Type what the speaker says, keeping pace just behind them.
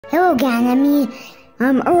Hello, Ganymede.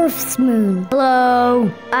 I'm Earth's moon.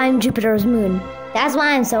 Hello, I'm Jupiter's moon. That's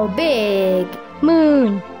why I'm so big.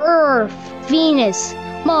 Moon, Earth, Venus,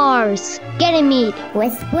 Mars, Ganymede.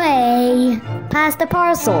 Which way? Pass the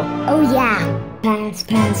parcel. Oh yeah. Pass.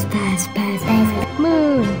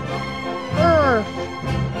 Moon, Earth,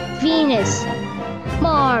 Venus,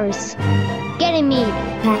 Mars, Ganymede.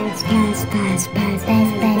 Pass.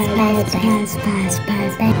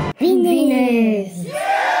 Venus.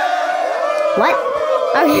 What?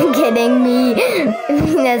 Are you kidding me?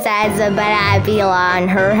 Venus has a banana on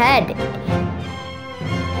her head.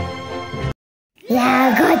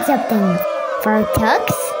 Yeah, got something.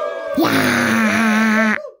 Vertex?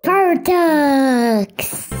 Yeah,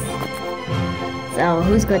 vertex. So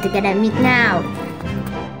who's going to get at me now?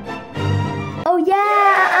 Oh yeah,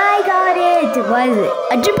 I got it! Was it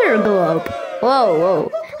a Jupiter globe?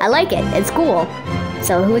 Whoa, I like it. It's cool.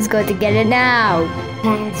 So who's going to get it now?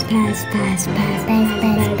 Pass.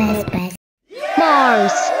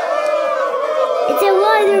 Mars. It's a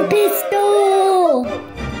water pistol.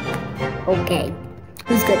 Okay,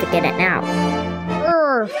 who's going to get it now?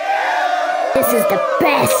 Earth. This is the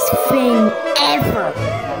best thing ever.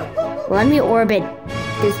 Let me orbit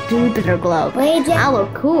this Jupiter globe. Wait, I'll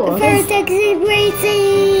look cool. Vertex is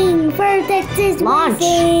racing. Vertex is Launch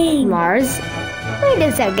racing. Mars. Wait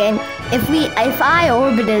a second. If I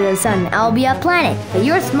orbited the sun, I'll be a planet. But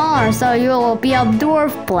you're smaller, so you'll be a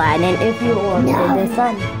dwarf planet if you orbited the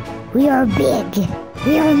sun. We are big.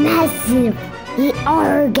 We are massive. We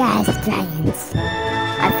are gas giants.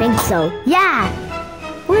 I think so. Yeah,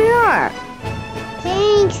 we are.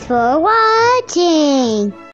 Thanks for watching.